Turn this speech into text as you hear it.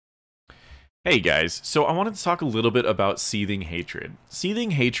Hey guys, so I wanted to talk a little bit about Seething Hatred. Seething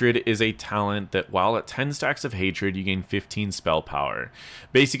Hatred is a talent that while at 10 stacks of Hatred, you gain 15 spell power.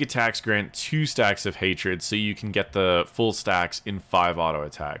 Basic attacks grant 2 stacks of Hatred, so you can get the full stacks in 5 auto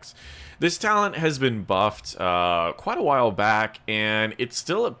attacks. This talent has been buffed quite a while back, and it's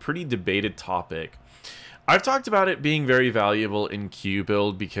still a pretty debated topic. I've talked about it being very valuable in Q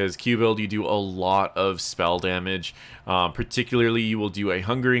build because Q build you do a lot of spell damage. Particularly, you will do a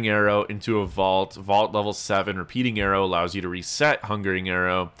Hungering Arrow into a Vault. Vault level 7 repeating arrow allows you to reset Hungering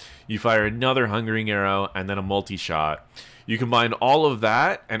Arrow. You fire another Hungering Arrow and then a multi-shot. You combine all of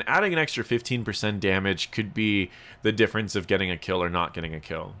that, and adding an extra 15% damage could be the difference of getting a kill or not getting a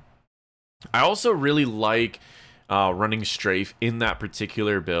kill. I also really like running Strafe in that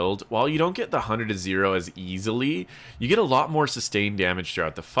particular build. While you don't get the 100 to 0 as easily, you get a lot more sustained damage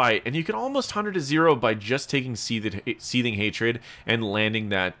throughout the fight, and you can almost 100 to 0 by just taking Seething Hatred and landing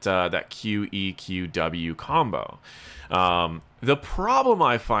that QEQW combo. The problem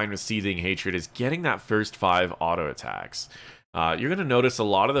I find with Seething Hatred is getting that first 5 auto attacks. You're going to notice a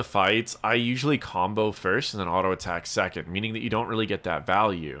lot of the fights, I usually combo first and then auto attack second, meaning that you don't really get that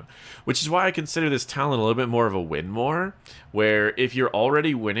value. Which is why I consider this talent a little bit more of a win more, where if you're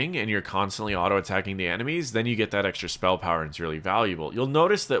already winning and you're constantly auto attacking the enemies, then you get that extra spell power and it's really valuable. You'll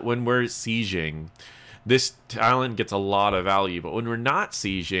notice that when we're sieging, this talent gets a lot of value, but when we're not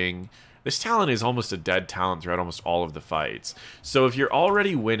sieging, this talent is almost a dead talent throughout almost all of the fights. So if you're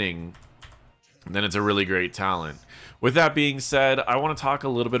already winning, then it's a really great talent. With that being said, I want to talk a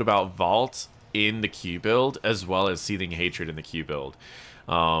little bit about Vault in the Q build as well as Seething Hatred in the Q build,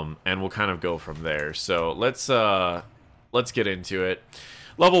 and we'll kind of go from there. So let's get into it.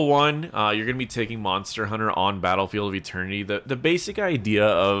 Level 1, you're going to be taking Monster Hunter on Battlefield of Eternity. The basic idea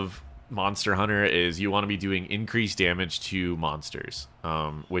of Monster Hunter is you want to be doing increased damage to monsters,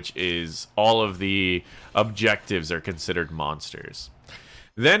 which is all of the objectives are considered monsters.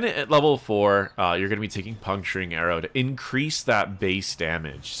 Then at level 4, you're going to be taking Puncturing Arrow to increase that base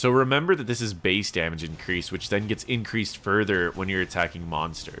damage. So remember that this is base damage increase, which then gets increased further when you're attacking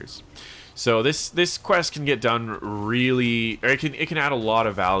monsters. So this quest can get done really, or it can add a lot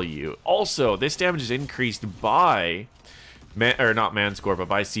of value. Also, this damage is increased by, not Man Score, but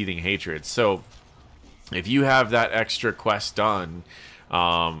by Seething Hatred. So if you have that extra quest done,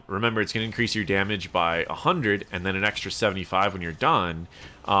 remember, it's going to increase your damage by 100 and then an extra 75 when you're done,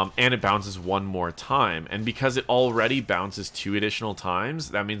 and it bounces one more time. And because it already bounces 2 additional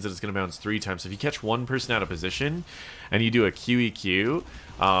times, that means that it's going to bounce 3 times. So if you catch one person out of position and you do a QEQ,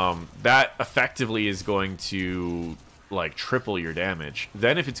 that effectively is going to like triple your damage.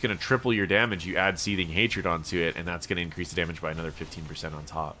 Then if it's going to triple your damage, you add Seething Hatred onto it, and that's going to increase the damage by another 15% on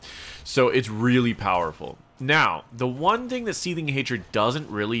top. So it's really powerful. Now, the one thing that Seething Hatred doesn't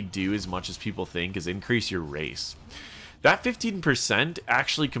really do as much as people think is increase your race. That 15%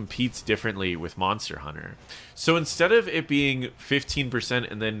 actually competes differently with Monster Hunter. So instead of it being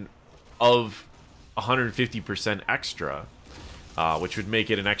 15% and then of 150% extra, which would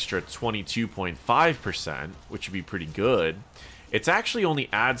make it an extra 22.5%, which would be pretty good, it's actually only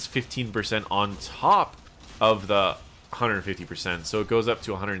adds 15% on top of the 150%, so it goes up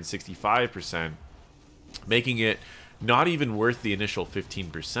to 165%, making it not even worth the initial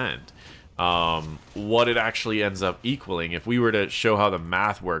 15%. What it actually ends up equaling, if we were to show how the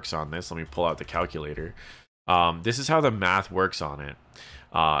math works on this, let me pull out the calculator. This is how the math works on it.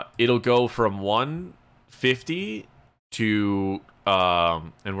 It'll go from 150 to,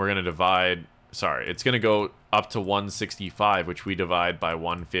 and we're going to divide, sorry, it's going to go up to 165, which we divide by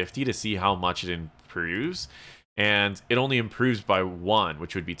 150 to see how much it improves. And it only improves by 1,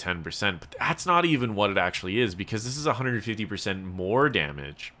 which would be 10%. But that's not even what it actually is, because this is 150% more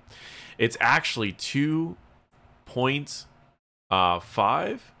damage. It's actually 2.5,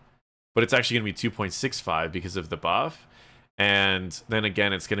 but it's actually going to be 2.65 because of the buff. And then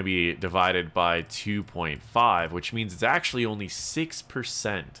again, it's going to be divided by 2.5, which means it's actually only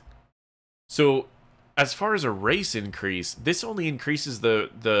 6%. So as far as a race increase, this only increases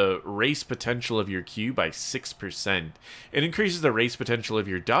the race potential of your Q by 6%. It increases the race potential of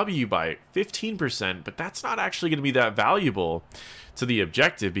your W by 15%, but that's not actually going to be that valuable to the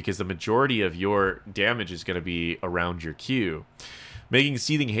objective because the majority of your damage is going to be around your Q, making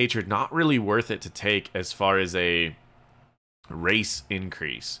Seething Hatred not really worth it to take as far as a race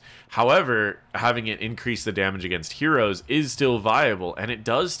increase. However, having it increase the damage against heroes is still viable, and it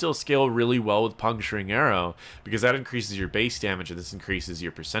does still scale really well with Puncturing Arrow, because that increases your base damage and this increases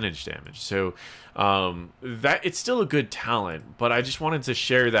your percentage damage. So that it's still a good talent, but I just wanted to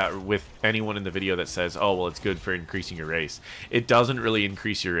share that with anyone in the video that says, oh well, it's good for increasing your race. It doesn't really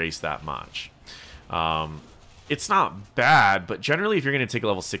increase your race that much. It's not bad, but generally if you're going to take a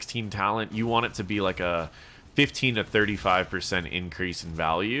level 16 talent, you want it to be like a 15 to 35% increase in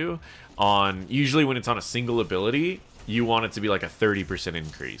value. On usually when it's on a single ability, you want it to be like a 30%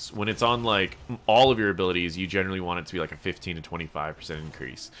 increase. When it's on like all of your abilities, you generally want it to be like a 15 to 25%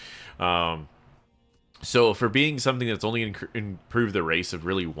 increase. So for being something that's only improve the race of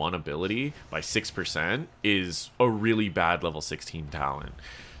really one ability by 6% is a really bad level 16 talent.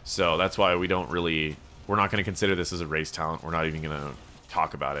 So that's why we're not going to consider this as a race talent. We're not even going to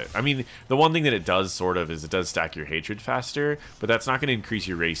talk about it. I mean, the one thing that it does sort of is it does stack your hatred faster, but that's not going to increase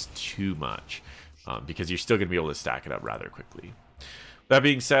your race too much, because you're still going to be able to stack it up rather quickly. That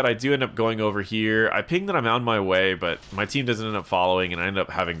being said, I do end up going over here. I ping that I'm on my way, but my team doesn't end up following, and I end up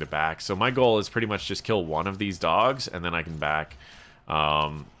having to back. So my goal is pretty much just kill one of these dogs, and then I can back.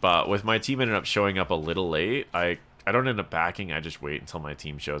 But with my team ended up showing up a little late, I don't end up backing. I just wait until my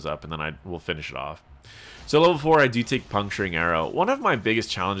team shows up, and then I will finish it off. So level 4, I do take Puncturing Arrow. One of my biggest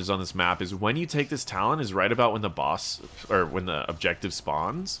challenges on this map is when you take this talent is right about when the boss, or when the objective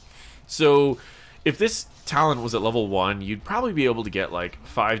spawns. So if this talent was at level 1, you'd probably be able to get like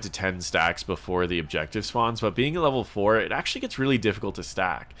 5 to 10 stacks before the objective spawns, but being at level 4, it actually gets really difficult to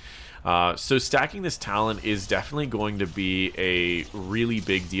stack. So stacking this talent is definitely going to be a really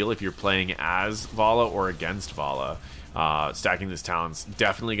big deal if you're playing as Valla or against Valla. Stacking this talent's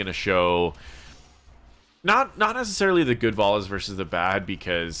definitely going to show not necessarily the good Vallas versus the bad,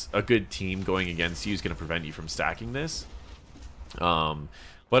 because a good team going against you is going to prevent you from stacking this.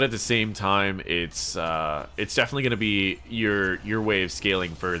 But at the same time, it's definitely going to be your way of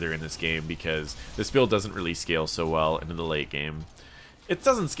scaling further in this game, because this build doesn't really scale so well into the late game. It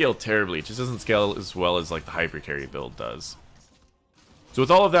doesn't scale terribly, it just doesn't scale as well as like the Hyper Carry build does. So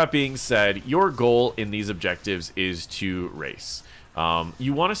with all of that being said, your goal in these objectives is to race.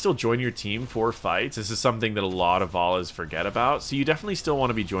 You want to still join your team for fights. This is something that a lot of Vallas forget about, so you definitely still want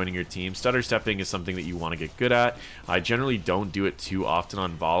to be joining your team. Stutter stepping is something that you want to get good at. I generally don't do it too often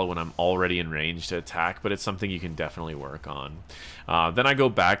on Valla when I'm already in range to attack, but it's something you can definitely work on. Then I go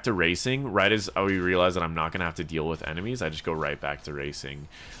back to racing. Right as we realize that I'm not going to have to deal with enemies, I just go right back to racing.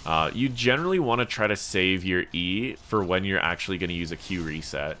 You generally want to try to save your E for when you're actually going to use a Q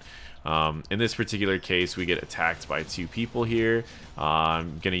reset. In this particular case, we get attacked by 2 people here.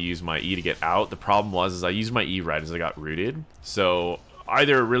 I'm going to use my E to get out. The problem was I used my E right as I got rooted. So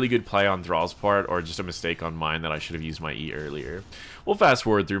either a really good play on Thrall's part or just a mistake on mine that I should have used my E earlier. We'll fast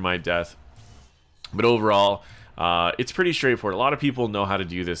forward through my death. But overall, it's pretty straightforward. A lot of people know how to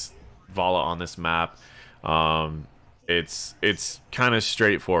do this Valla on this map. It's kind of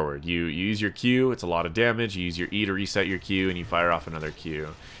straightforward. You use your Q, it's a lot of damage. You use your E to reset your Q, and you fire off another Q.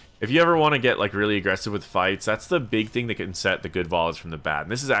 If you ever want to get like really aggressive with fights, that's the big thing that can set the good Vallas from the bad.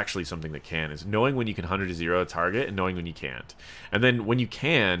 And this is actually something that can, is knowing when you can 100 to 0 a target and knowing when you can't. And then when you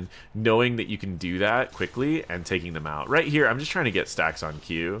can, knowing that you can do that quickly and taking them out. Right here, I'm just trying to get stacks on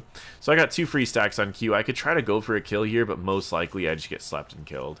Q. So I got 2 free stacks on Q. I could try to go for a kill here, but most likely I just get slept and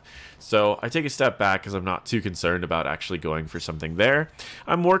killed. So I take a step back because I'm not too concerned about actually going for something there.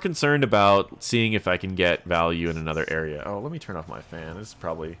 I'm more concerned about seeing if I can get value in another area. Oh, let me turn off my fan. This is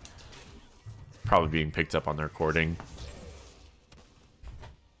probably being picked up on the recording.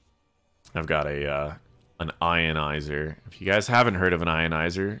 I've got an ionizer. If you guys haven't heard of an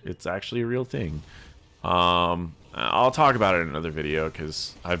ionizer, it's actually a real thing. I'll talk about it in another video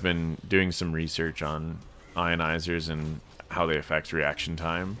because I've been doing some research on ionizers and how they affect reaction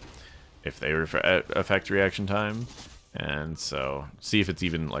time, if they affect reaction time. And so see if it's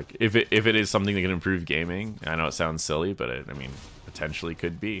even like if it is something that can improve gaming. I know it sounds silly, but I mean potentially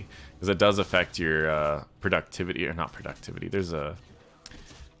could be, because it does affect your productivity, or not productivity. It doesn't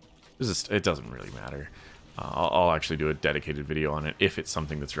really matter. I'll actually do a dedicated video on it if it's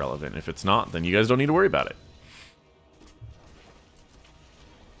something that's relevant. If it's not, then you guys don't need to worry about it.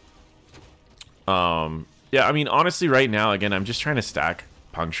 Yeah, I mean honestly right now, again, I'm just trying to stack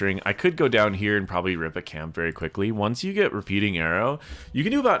puncturing. I could go down here and probably rip a camp very quickly. Once you get repeating arrow, you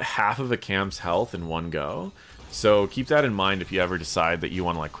can do about half of a camp's health in one go. So keep that in mind if you ever decide that you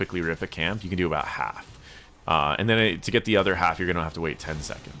want to like quickly rip a camp. You can do about half. And then to get the other half, you're going to have to wait 10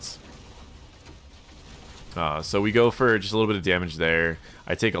 seconds. So we go for just a little bit of damage there.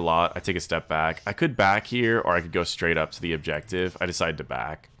 I take a lot. I take a step back. I could back here, or I could go straight up to the objective. I decide to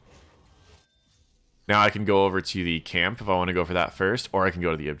back. Now I can go over to the camp if I want to go for that first, or I can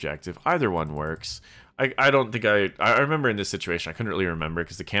go to the objective. Either one works. I don't think I remember in this situation, I couldn't really remember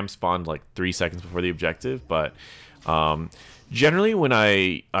because the camp spawned like 3 seconds before the objective, but generally when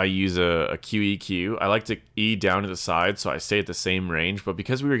I use a QEQ, I like to E down to the side so I stay at the same range, but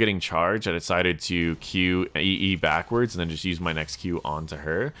because we were getting charged, I decided to Q EE backwards and then just use my next Q onto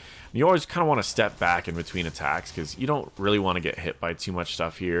her. And you always kind of want to step back in between attacks because you don't really want to get hit by too much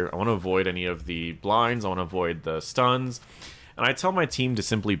stuff here. I want to avoid any of the blinds, I want to avoid the stuns. And I tell my team to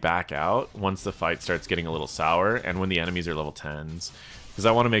simply back out once the fight starts getting a little sour and when the enemies are level 10s. Because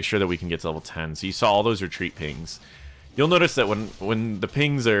I want to make sure that we can get to level 10. So you saw all those retreat pings. You'll notice that when the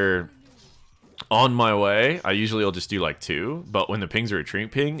pings are on my way, I usually will just do like 2. But when the pings are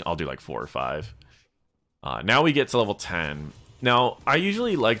retreat ping, I'll do like 4 or 5. Now we get to level 10. Now, I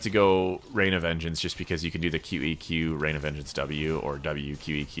usually like to go Rain of Vengeance just because you can do the QEQ Rain of Vengeance W or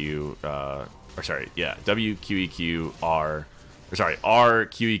WQEQ, WQEQ R.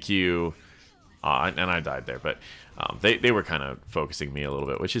 RQEQ, and I died there, but they were kind of focusing me a little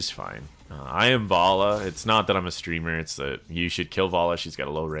bit, which is fine. I am Valla. It's not that I'm a streamer, it's that you should kill Valla. She's got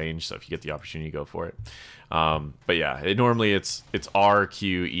a low range, so if you get the opportunity, go for it. But yeah, normally it's RQEQWR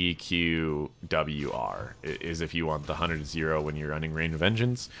is if you want the 100-0 when you're running Rain of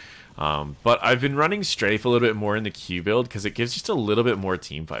Vengeance. But I've been running Strafe a little bit more in the Q build because it gives just a little bit more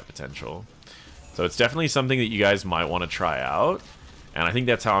teamfight potential. So it's definitely something that you guys might want to try out, and I think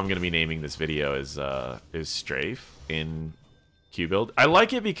that's how I'm going to be naming this video is Strafe in Q build. I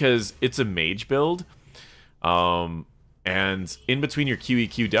like it because it's a mage build, and in between your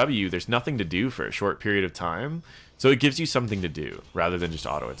QEQW, there's nothing to do for a short period of time, so it gives you something to do rather than just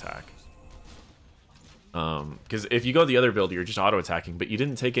auto attack. Because if you go the other build, you're just auto attacking, but you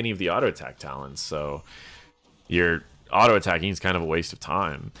didn't take any of the auto attack talents, so you're auto attacking is kind of a waste of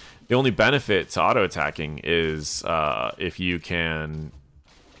time. The only benefit to auto attacking is if you can,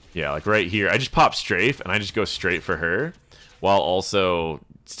 yeah, like right here, I just pop strafe and I just go straight for her while also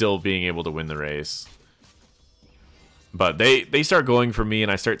still being able to win the race. But they start going for me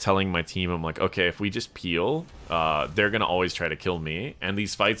and I start telling my team, I'm like, okay, if we just peel, they're going to always try to kill me. And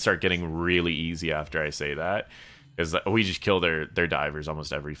these fights start getting really easy after I say that, because we just kill their divers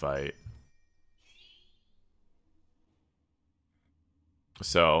almost every fight.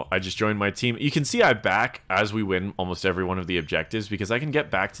 So I just joined my team. You can see I back as we win almost every one of the objectives because I can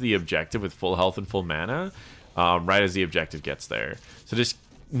get back to the objective with full health and full mana right as the objective gets there. So just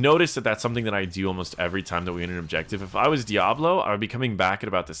notice that that's something that I do almost every time that we win an objective. If I was Diablo, I would be coming back at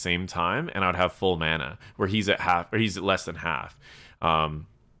about the same time and I would have full mana, where he's at half, or he's at less than half.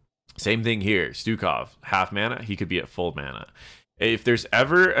 Same thing here. Stukov, half mana, he could be at full mana. If there's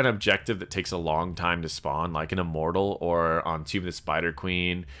ever an objective that takes a long time to spawn, like an Immortal or on Tomb of the Spider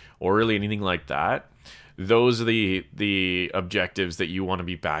Queen, or really anything like that, those are the objectives that you want to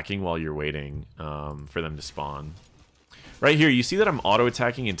be backing while you're waiting for them to spawn. Right here, you see that I'm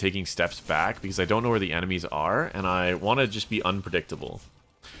auto-attacking and taking steps back because I don't know where the enemies are, and I want to just be unpredictable.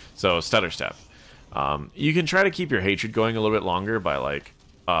 So, stutter step. You can try to keep your hatred going a little bit longer by, like,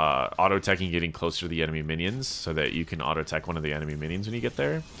 auto-attacking getting closer to the enemy minions so that you can auto-attack one of the enemy minions when you get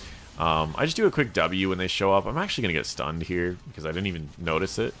there. I just do a quick W when they show up. I'm actually going to get stunned here because I didn't even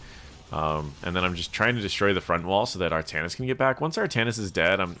notice it. And then I'm just trying to destroy the front wall so that Artanis can get back. Once Artanis is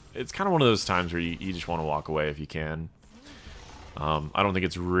dead, it's kind of one of those times where you just want to walk away if you can. I don't think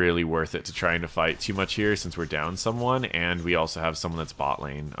it's really worth it to trying to fight too much here since we're down someone, and we also have someone that's bot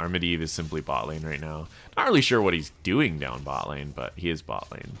lane. Our Medivh is simply bot lane right now. Not really sure what he's doing down bot lane, but he is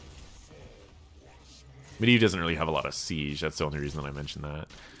bot lane. Medivh doesn't really have a lot of siege. That's the only reason that I mentioned that.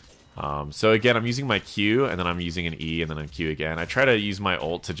 So again, I'm using my Q, and then I'm using an E, and then a Q again. I try to use my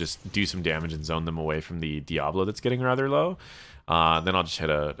ult to just do some damage and zone them away from the Diablo that's getting rather low. Then I'll just hit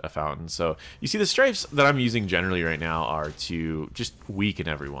a fountain. So you see the strafes that I'm using generally right now are to just weaken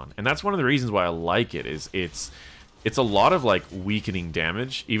everyone. And that's one of the reasons why I like it, is it's a lot of like weakening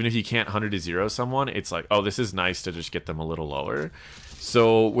damage. Even if you can't 100-0 someone, it's like, oh, this is nice to just get them a little lower.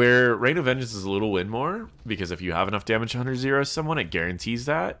 So where Rain of Vengeance is a little win more, because if you have enough damage to 100-0 someone, it guarantees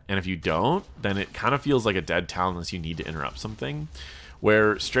that. And if you don't, then it kind of feels like a dead talent unless you need to interrupt something.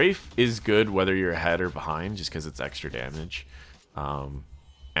 Where Strafe is good whether you're ahead or behind, just because it's extra damage. And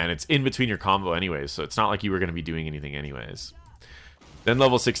it's in between your combo anyways, so it's not like you were going to be doing anything anyways. Then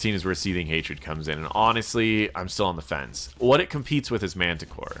level 16 is where Seething Hatred comes in, and honestly, I'm still on the fence. What it competes with is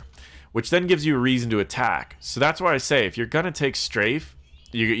Manticore, which then gives you a reason to attack. So that's why I say, if you're going to take Strafe,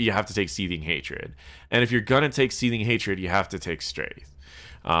 you have to take Seething Hatred. And if you're gonna take Seething Hatred, you have to take Strafe.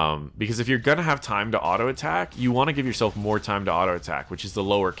 Because if you're gonna have time to auto attack, you want to give yourself more time to auto attack, which is the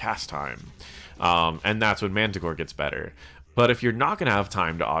lower cast time, and that's when Manticore gets better. But if you're not gonna have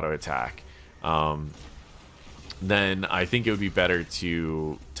time to auto attack, then I think it would be better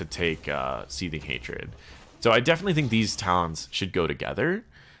to take Seething Hatred. So I definitely think these talents should go together,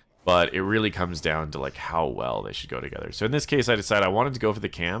 but it really comes down to like how well they should go together. So in this case, I decided I wanted to go for the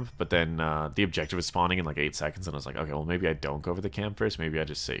camp, but then the objective was spawning in like 8 seconds, and I was like, okay, well maybe I don't go for the camp first. Maybe I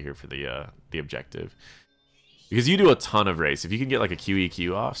just sit here for the objective, because you do a ton of race if you can get like a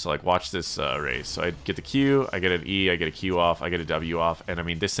QEQ off. So like watch this race. So I get the Q, I get an E, I get a Q off, I get a W off, and I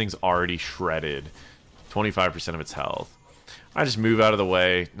mean this thing's already shredded 25% of its health. I just move out of the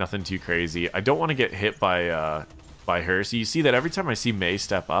way, nothing too crazy. I don't want to get hit by her. So you see that every time I see Mei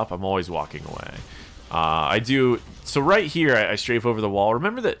step up, I'm always walking away. I do, so right here, I strafe over the wall.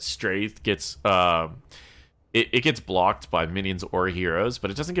 Remember that strafe gets, it gets blocked by minions or heroes,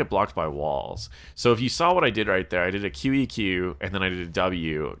 but it doesn't get blocked by walls. So if you saw what I did right there, I did a QEQ, and then I did a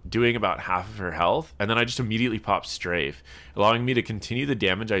W, doing about half of her health, and then I just immediately popped strafe, allowing me to continue the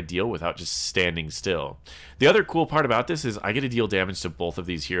damage I deal without just standing still. The other cool part about this is I get to deal damage to both of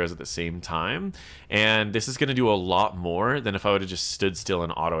these heroes at the same time, and this is going to do a lot more than if I would have just stood still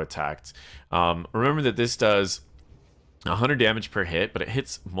and auto-attacked. Remember that this does 100 damage per hit, but it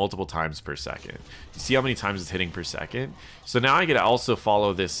hits multiple times per second. You see how many times it's hitting per second? So now I get to also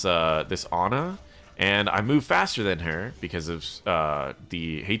follow this this Ana, and I move faster than her because of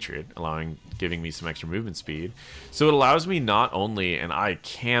the hatred, giving me some extra movement speed. So it allows me not only, and I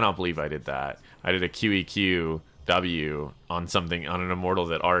cannot believe I did that, I did a QEQ W on an immortal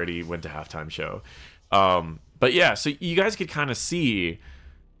that already went to halftime show. But yeah, so you guys could kind of see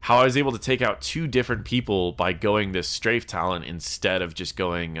how I was able to take out 2 different people by going this strafe talent instead of just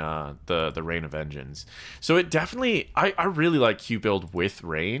going the Rain of Vengeance. So it definitely, I really like Q build with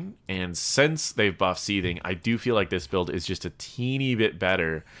Rain, and since they've buffed Seething, I do feel like this build is just a teeny bit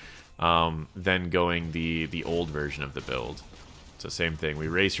better than going the old version of the build. So same thing, we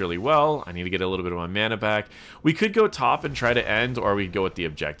race really well. I need to get a little bit of my mana back. We could go top and try to end, or we could go with the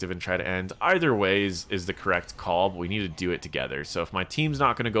objective and try to end. Either way is the correct call, but we need to do it together. So if my team's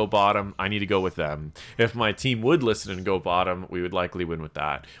not going to go bottom, I need to go with them. If my team would listen and go bottom, we would likely win with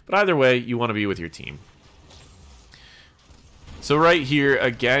that. But either way, you want to be with your team. So right here,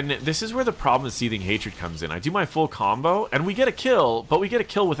 again, this is where the problem with Seething Hatred comes in. I do my full combo, and we get a kill, but we get a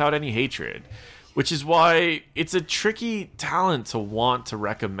kill without any hatred. Which is why it's a tricky talent to want to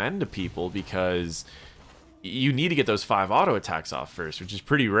recommend to people, because you need to get those 5 auto attacks off first, which is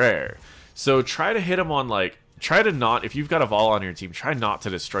pretty rare. So try to hit them on, like, try to not, if you've got a Valla on your team, try not to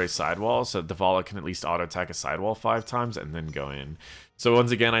destroy sidewalls so the Valla can at least auto attack a sidewall 5 times and then go in. So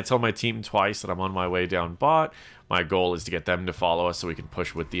once again, I tell my team twice that I'm on my way down bot. My goal is to get them to follow us so we can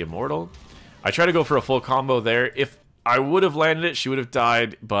push with the Immortal. I try to go for a full combo there. If I would have landed it, she would have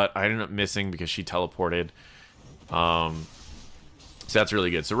died, but I ended up missing because she teleported. So that's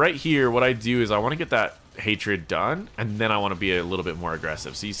really good. So right here, what I do is I want to get that hatred done, and then I want to be a little bit more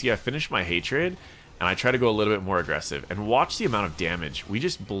aggressive. So you see I finish my hatred, and I try to go a little bit more aggressive. And watch the amount of damage. We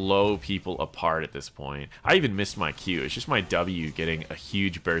just blow people apart at this point. I even missed my Q. It's just my W getting a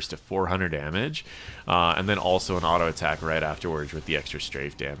huge burst of 400 damage, and then also an auto attack right afterwards with the extra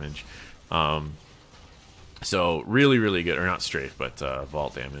strafe damage. So really, really good, or not strafe, but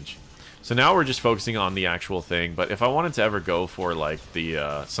vault damage. So now we're just focusing on the actual thing, but if I wanted to ever go for like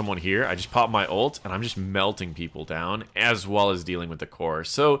the someone here, I just pop my ult, and I'm just melting people down, as well as dealing with the core.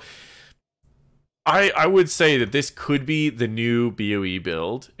 So I would say that this could be the new BOE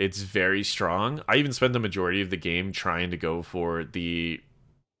build. It's very strong. I even spent the majority of the game trying to go for the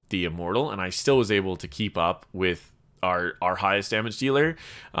Immortal, and I still was able to keep up with our highest damage dealer.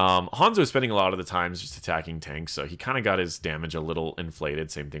 Hanzo was spending a lot of the times just attacking tanks, so he kind of got his damage a little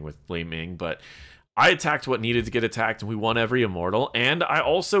inflated. Same thing with Ming, but I attacked what needed to get attacked, and we won every Immortal, and I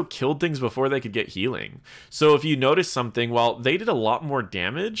also killed things before they could get healing. So if you notice something, while they did a lot more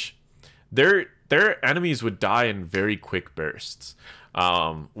damage, their enemies would die in very quick bursts,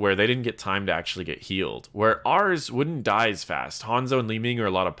 where they didn't get time to actually get healed, where ours wouldn't die as fast. Hanzo and Li Ming are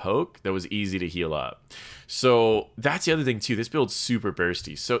a lot of poke that was easy to heal up. So that's the other thing too. This build's super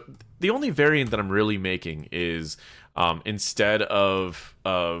bursty. So the only variant that I'm really making is instead of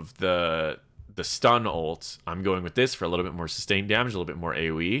the stun ult, I'm going with this for a little bit more sustained damage, a little bit more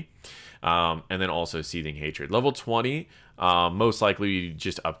AoE, and then also Seething Hatred. Level 20, most likely you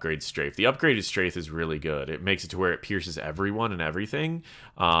just upgrade Strafe. The upgraded Strafe is really good. It makes it to where it pierces everyone and everything.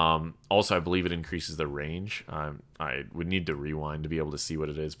 Also, I believe it increases the range. I would need to rewind to be able to see what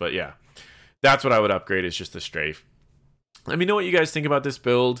it is. But yeah, that's what I would upgrade, is just the Strafe. Let me know what you guys think about this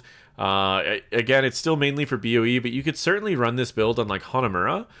build. Again, it's still mainly for BOE, but you could certainly run this build on like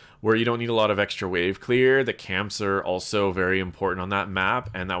Hanamura, where you don't need a lot of extra wave clear. The camps are also very important on that map,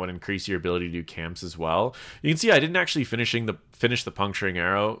 and that would increase your ability to do camps as well. You can see I didn't actually finish the Puncturing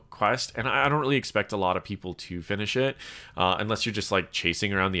Arrow quest, and I don't really expect a lot of people to finish it, unless you're just like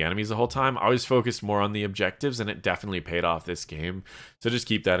chasing around the enemies the whole time. I was focused more on the objectives, and it definitely paid off this game. So just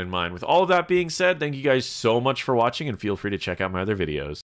keep that in mind. With all of that being said, thank you guys so much for watching, and feel free to check out my other videos.